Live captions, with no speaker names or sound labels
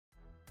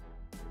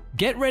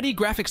Get ready,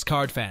 graphics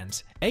card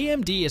fans!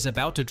 AMD is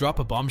about to drop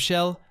a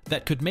bombshell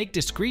that could make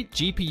discrete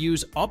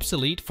GPUs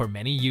obsolete for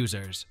many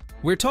users.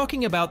 We're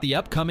talking about the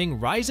upcoming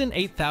Ryzen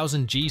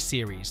 8000G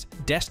series,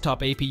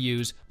 desktop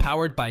APUs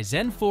powered by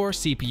Zen 4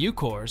 CPU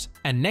cores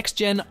and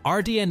next-gen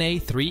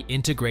RDNA3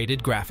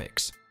 integrated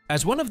graphics.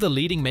 As one of the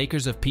leading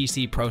makers of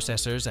PC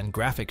processors and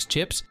graphics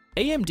chips,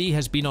 AMD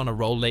has been on a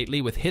roll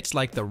lately with hits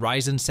like the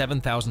Ryzen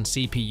 7000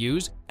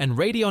 CPUs and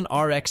Radeon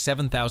RX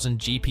 7000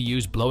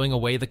 GPUs blowing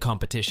away the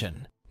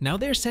competition. Now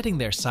they're setting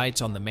their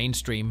sights on the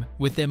mainstream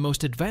with their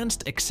most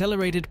advanced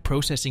accelerated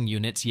processing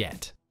units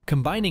yet,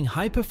 combining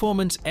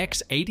high-performance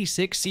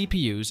x86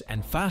 CPUs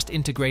and fast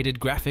integrated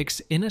graphics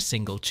in a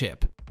single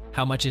chip.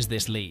 How much is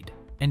this lead?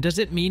 And does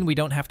it mean we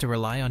don't have to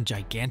rely on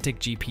gigantic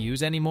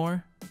GPUs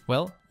anymore?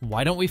 Well,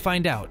 why don't we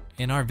find out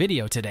in our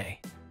video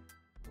today?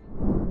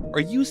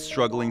 Are you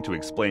struggling to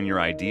explain your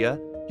idea?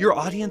 Your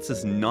audience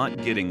is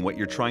not getting what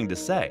you're trying to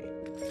say.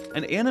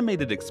 An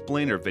animated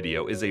explainer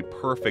video is a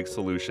perfect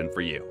solution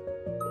for you.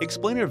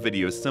 Explainer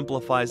video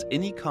simplifies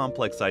any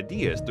complex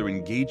ideas through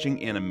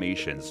engaging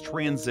animations,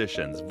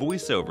 transitions,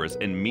 voiceovers,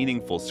 and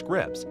meaningful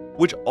scripts,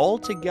 which all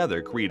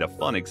together create a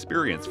fun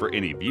experience for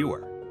any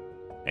viewer.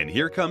 And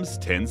here comes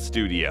 10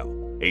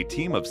 Studio, a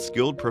team of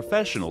skilled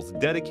professionals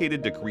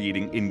dedicated to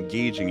creating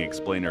engaging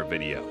explainer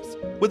videos.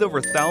 With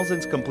over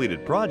thousands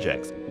completed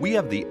projects, we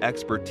have the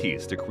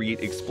expertise to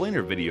create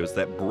explainer videos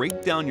that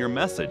break down your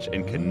message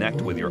and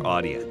connect with your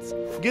audience.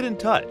 Get in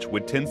touch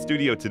with 10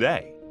 Studio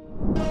today.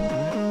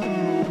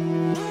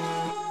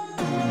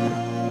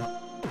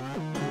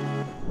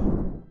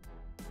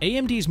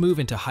 AMD's move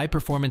into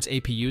high-performance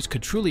APUs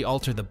could truly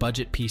alter the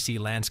budget PC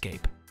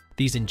landscape.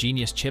 These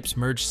ingenious chips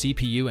merge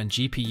CPU and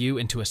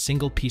GPU into a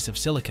single piece of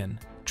silicon,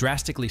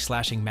 drastically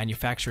slashing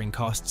manufacturing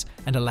costs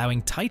and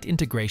allowing tight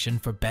integration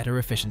for better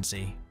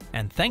efficiency.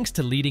 And thanks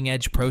to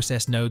leading-edge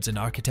process nodes and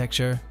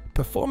architecture,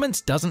 performance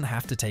doesn't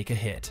have to take a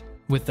hit.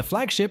 With the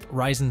flagship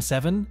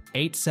Ryzen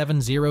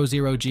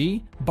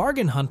 8000G,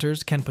 bargain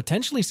hunters can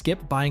potentially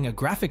skip buying a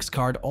graphics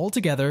card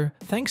altogether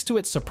thanks to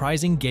its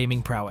surprising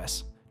gaming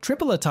prowess.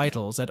 AAA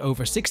titles at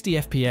over 60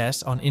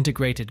 FPS on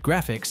integrated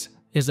graphics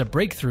is a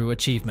breakthrough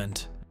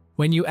achievement.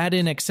 When you add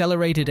in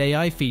accelerated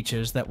AI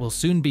features that will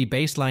soon be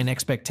baseline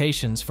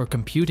expectations for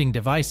computing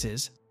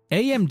devices,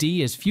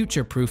 AMD is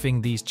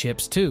future-proofing these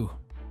chips too.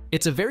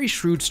 It's a very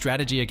shrewd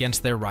strategy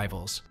against their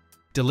rivals.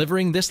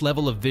 Delivering this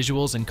level of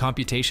visuals and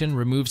computation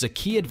removes a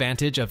key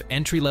advantage of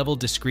entry-level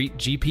discrete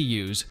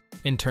GPUs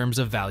in terms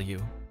of value.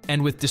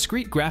 And with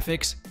discrete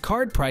graphics,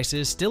 card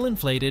prices still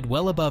inflated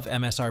well above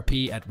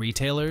MSRP at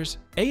retailers,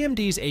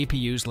 AMD's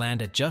APUs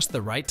land at just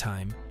the right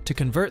time to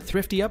convert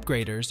thrifty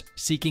upgraders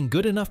seeking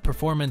good enough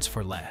performance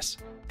for less.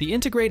 The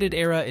integrated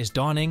era is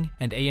dawning,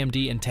 and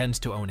AMD intends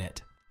to own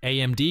it.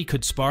 AMD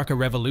could spark a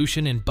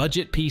revolution in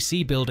budget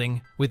PC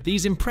building with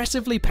these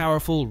impressively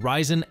powerful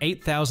Ryzen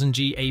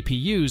 8000G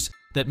APUs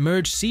that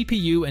merge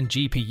CPU and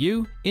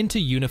GPU into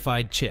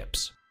unified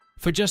chips.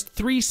 For just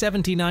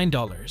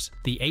 $379,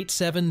 the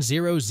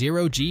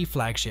 8700G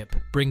flagship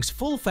brings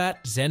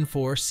full-fat Zen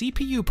 4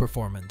 CPU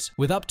performance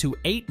with up to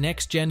 8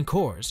 next-gen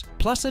cores,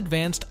 plus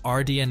advanced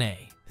RDNA,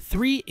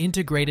 3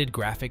 integrated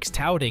graphics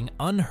touting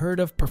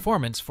unheard-of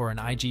performance for an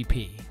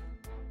IGP.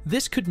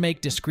 This could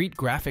make discrete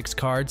graphics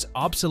cards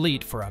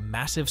obsolete for a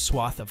massive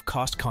swath of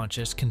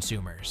cost-conscious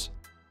consumers.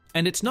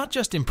 And it's not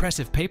just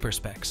impressive paper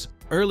specs.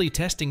 Early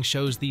testing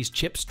shows these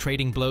chips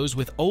trading blows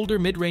with older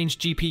mid-range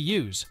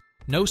GPUs.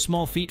 No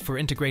small feat for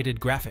integrated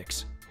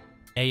graphics.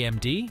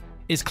 AMD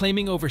is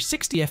claiming over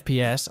 60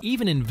 FPS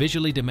even in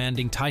visually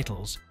demanding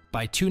titles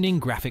by tuning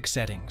graphic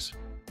settings.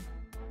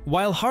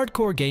 While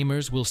hardcore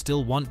gamers will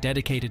still want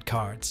dedicated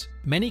cards,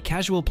 many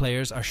casual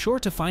players are sure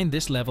to find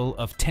this level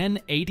of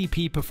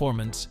 1080p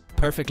performance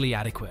perfectly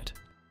adequate.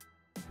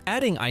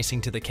 Adding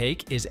icing to the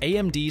cake is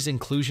AMD's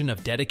inclusion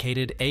of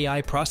dedicated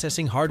AI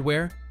processing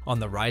hardware on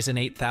the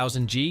Ryzen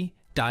 8000G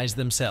dies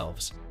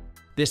themselves.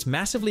 This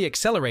massively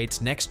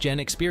accelerates next-gen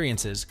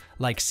experiences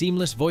like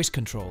seamless voice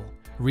control,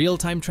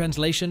 real-time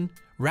translation,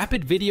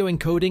 rapid video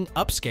encoding,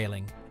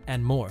 upscaling,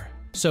 and more.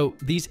 So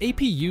these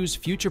APUs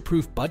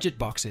future-proof budget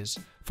boxes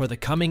for the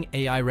coming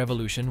AI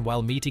revolution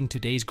while meeting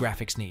today's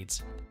graphics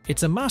needs.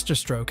 It's a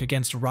masterstroke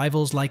against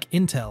rivals like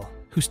Intel,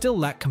 who still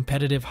lack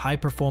competitive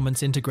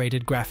high-performance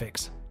integrated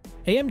graphics.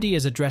 AMD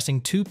is addressing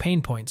two pain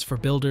points for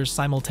builders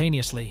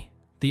simultaneously: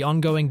 the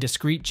ongoing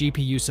discrete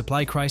GPU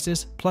supply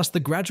crisis, plus the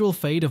gradual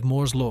fade of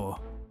Moore's law.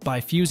 By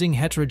fusing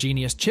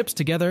heterogeneous chips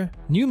together,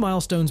 new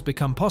milestones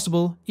become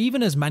possible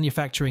even as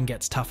manufacturing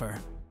gets tougher.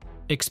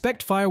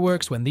 Expect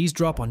fireworks when these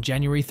drop on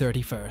January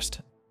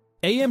 31st.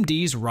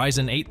 AMD's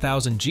Ryzen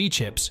 8000G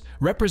chips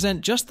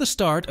represent just the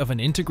start of an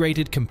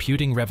integrated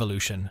computing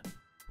revolution.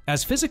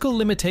 As physical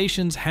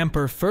limitations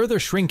hamper further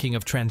shrinking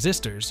of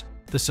transistors,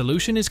 the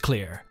solution is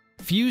clear.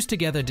 Fuse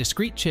together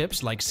discrete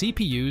chips like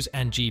CPUs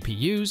and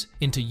GPUs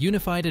into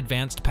unified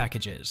advanced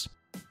packages.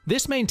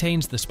 This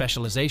maintains the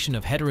specialization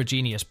of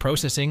heterogeneous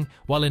processing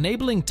while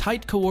enabling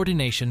tight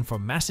coordination for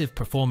massive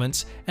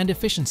performance and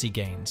efficiency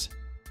gains.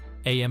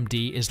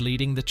 AMD is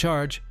leading the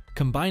charge,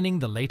 combining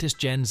the latest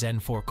Gen Zen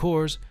 4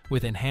 cores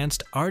with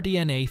enhanced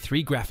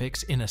RDNA3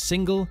 graphics in a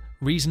single,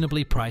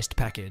 reasonably priced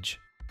package.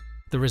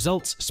 The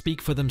results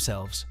speak for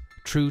themselves.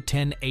 True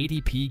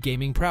 1080p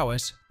gaming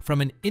prowess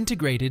from an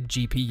integrated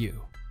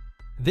GPU.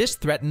 This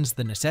threatens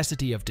the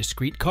necessity of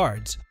discrete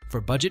cards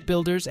for budget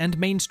builders and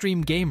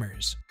mainstream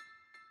gamers.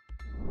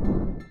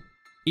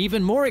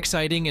 Even more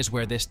exciting is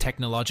where this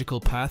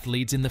technological path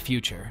leads in the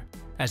future.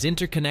 As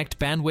interconnect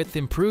bandwidth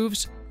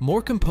improves,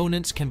 more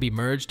components can be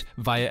merged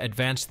via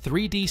advanced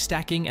 3D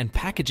stacking and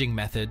packaging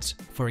methods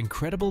for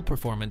incredible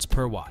performance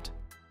per watt.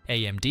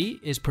 AMD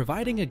is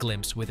providing a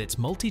glimpse with its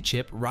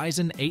multi-chip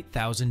Ryzen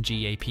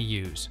 8000G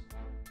APUs.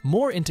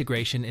 More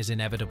integration is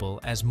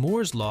inevitable as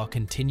Moore's law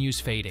continues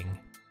fading.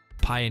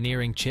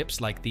 Pioneering chips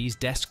like these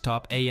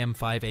desktop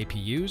AM5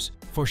 APUs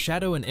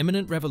foreshadow an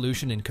imminent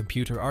revolution in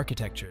computer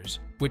architectures,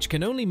 which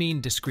can only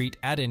mean discrete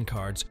add-in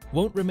cards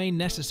won't remain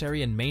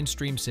necessary in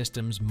mainstream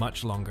systems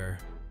much longer.